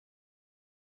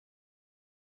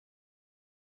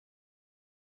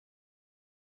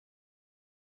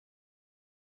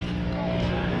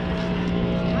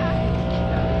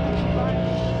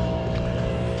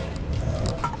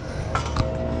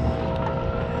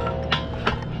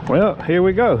Well, here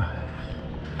we go.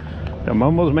 The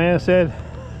MumblesMan said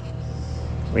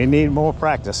we need more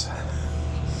practice.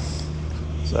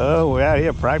 So we're out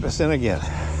here practicing again.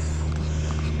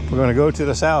 We're going to go to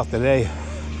the south today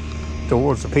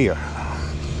towards the pier.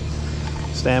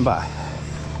 Stand by.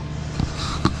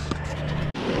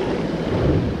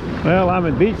 Well, I'm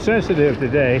in beach sensitive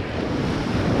today.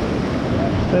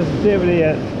 Sensitivity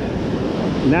at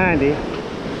 90.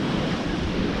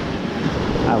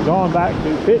 I've gone back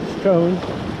to pitch cone,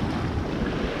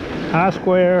 high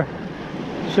square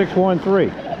 613.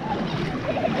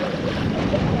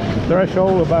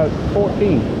 Threshold about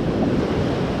 14.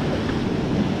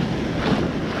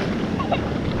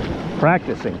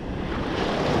 Practicing.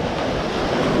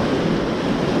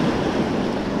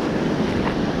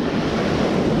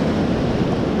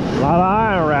 A lot of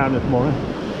iron around this morning.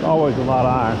 There's always a lot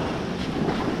of iron.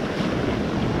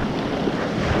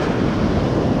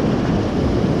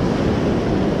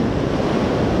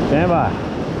 Stand by.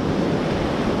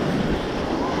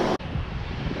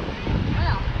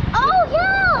 Oh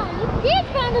yeah, you did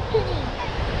find a penny.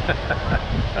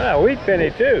 Ah, wheat penny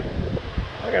too.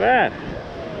 Look at that.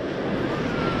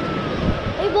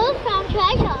 We both found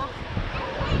treasure.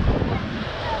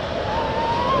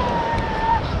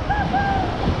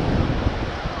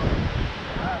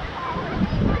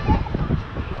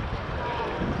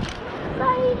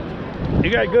 Sorry. You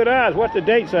got good eyes. What's the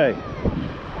date say?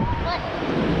 What?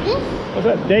 This? What's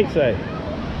that date say?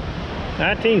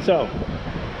 19 so.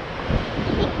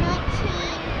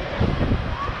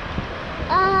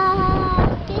 I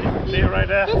think 19. 50. See it right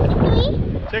there?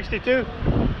 53? 62?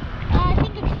 I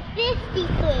think it's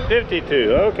 53.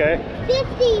 52, okay.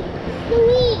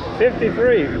 53.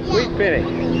 53, Yeah. wheat penny.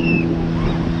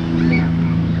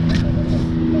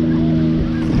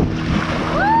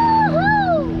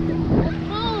 Woohoo! Let's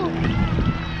go.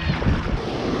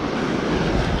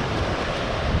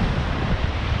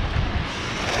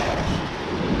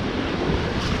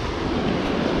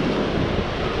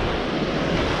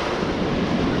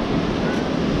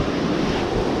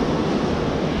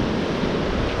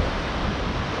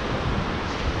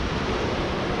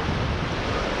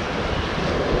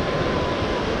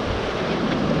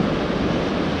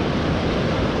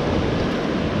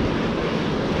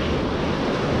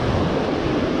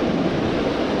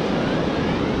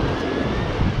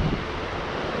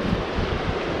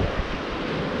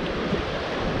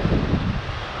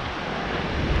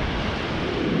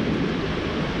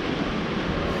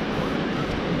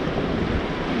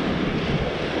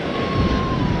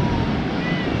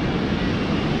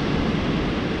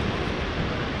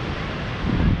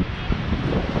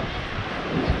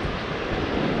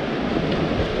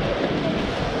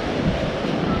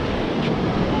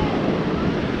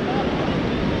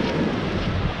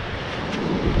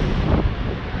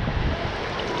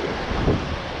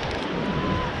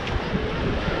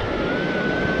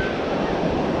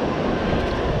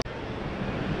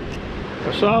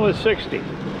 A solid 60.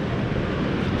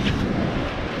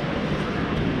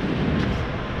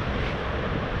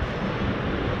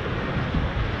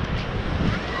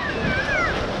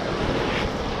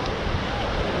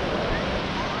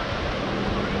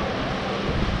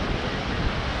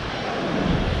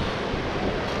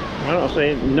 I don't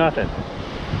see nothing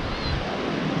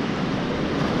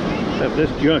except this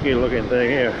junky looking thing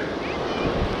here.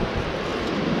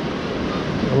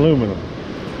 Aluminum.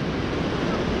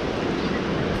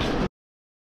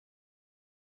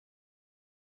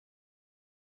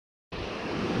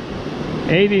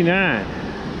 $89.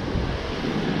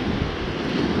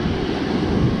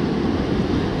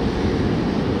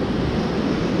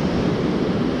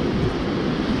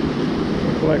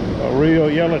 Looks like a real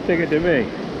yellow ticket to me.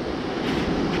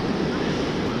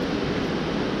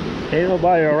 Ain't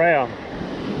nobody around.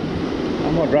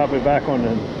 I'm gonna drop it back on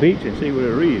the beach and see what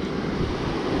it reads.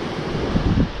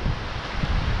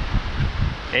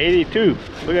 82.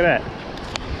 Look at that.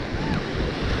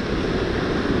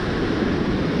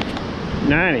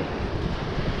 90.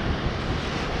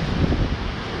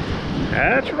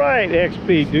 That's right,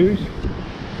 XP Deuce.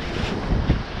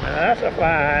 That's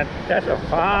a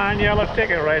fine yellow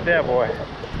ticket right there, boy.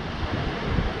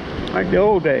 Like the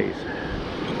old days.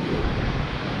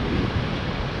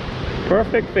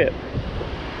 Perfect fit.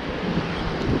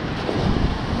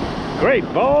 Great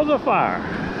balls of fire.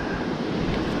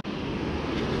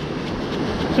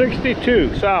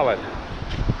 62, solid.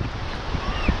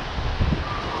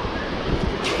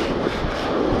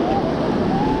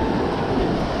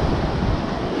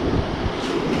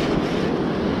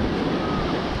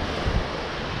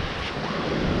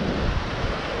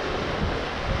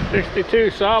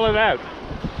 $62 solid out.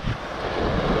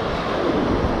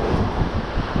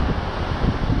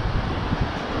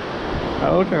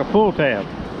 Well, it looks like a pull tab.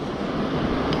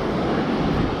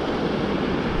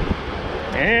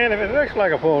 And if it looks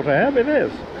like a pull tab, it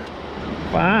is.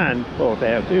 Fine pull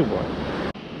tab too, boy.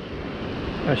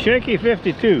 A shaky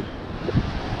 52.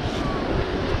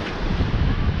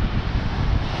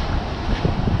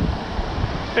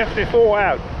 $54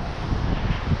 out.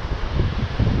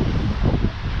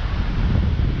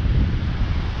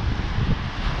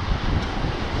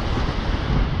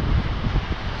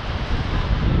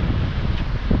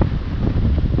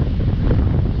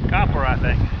 Copper, I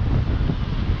think.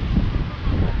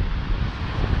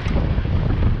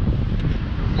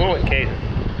 Bullet casing.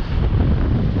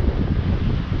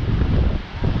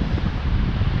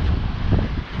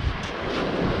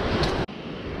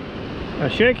 A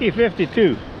shaky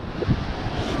 52.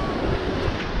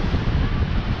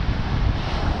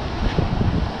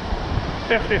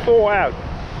 $54 out.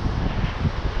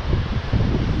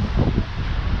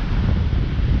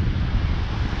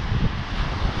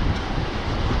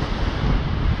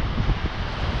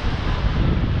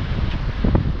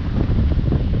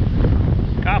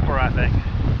 Copper, I think.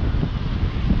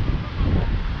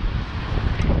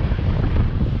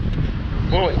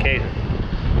 Bullet casing.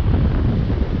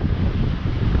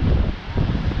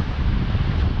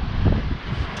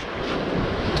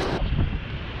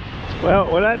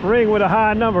 Well, with that ring with a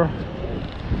high number,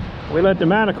 we let the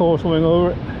manacle swing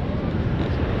over it.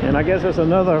 And I guess it's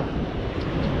another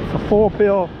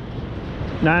 4-pill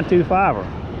 925er,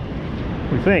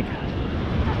 we think.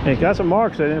 It got some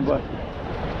marks in it, but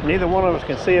neither one of us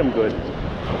can see them good.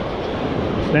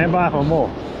 Stand by for more.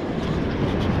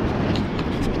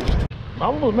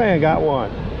 MumblesMan got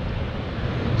one.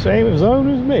 Same zone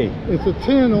as me. It's a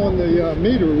 10 on the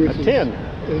meter, which A 10.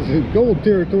 is in gold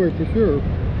territory for sure.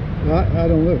 I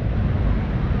don't know.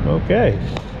 Okay.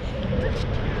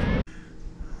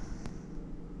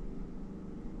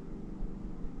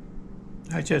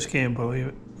 I just can't believe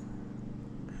it.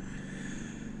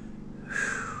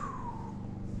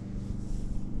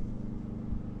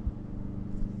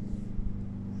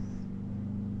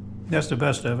 That's the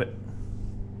best of it.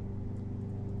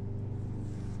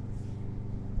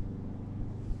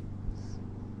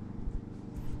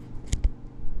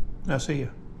 I'll see you.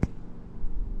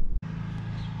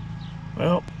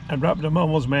 Well, I dropped the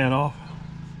MumblesMan off.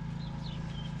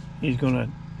 He's gonna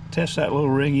test that little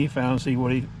ring he found, see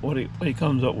what he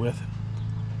comes up with.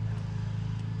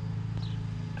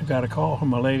 I got a call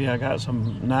from a lady. I got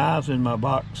some knives in my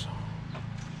box.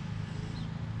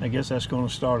 I guess that's gonna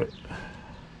start it.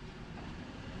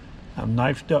 I'm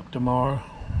knifed up tomorrow,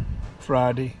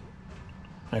 Friday.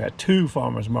 I got 2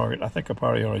 farmers market. I think I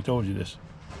probably already told you this.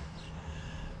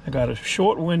 I got a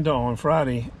short window on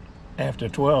Friday after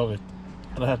 12.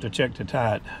 I'll have to check the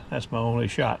tide. That's my only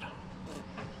shot.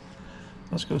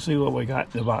 Let's go see what we got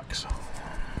in the box.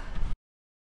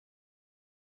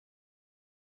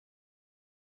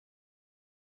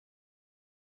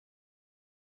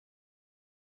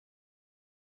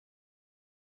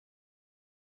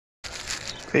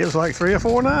 Feels like 3 or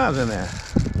 4 knives in there.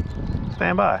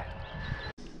 Stand by.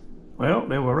 Well,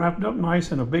 they were wrapped up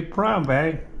nice in a big prime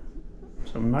bag.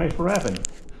 Some nice wrapping.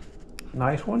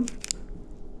 Nice one.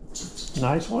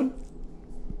 Nice one.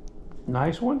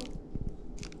 Nice one.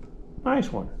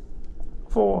 Nice one.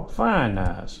 4 fine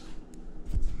knives.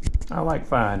 I like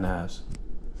fine knives.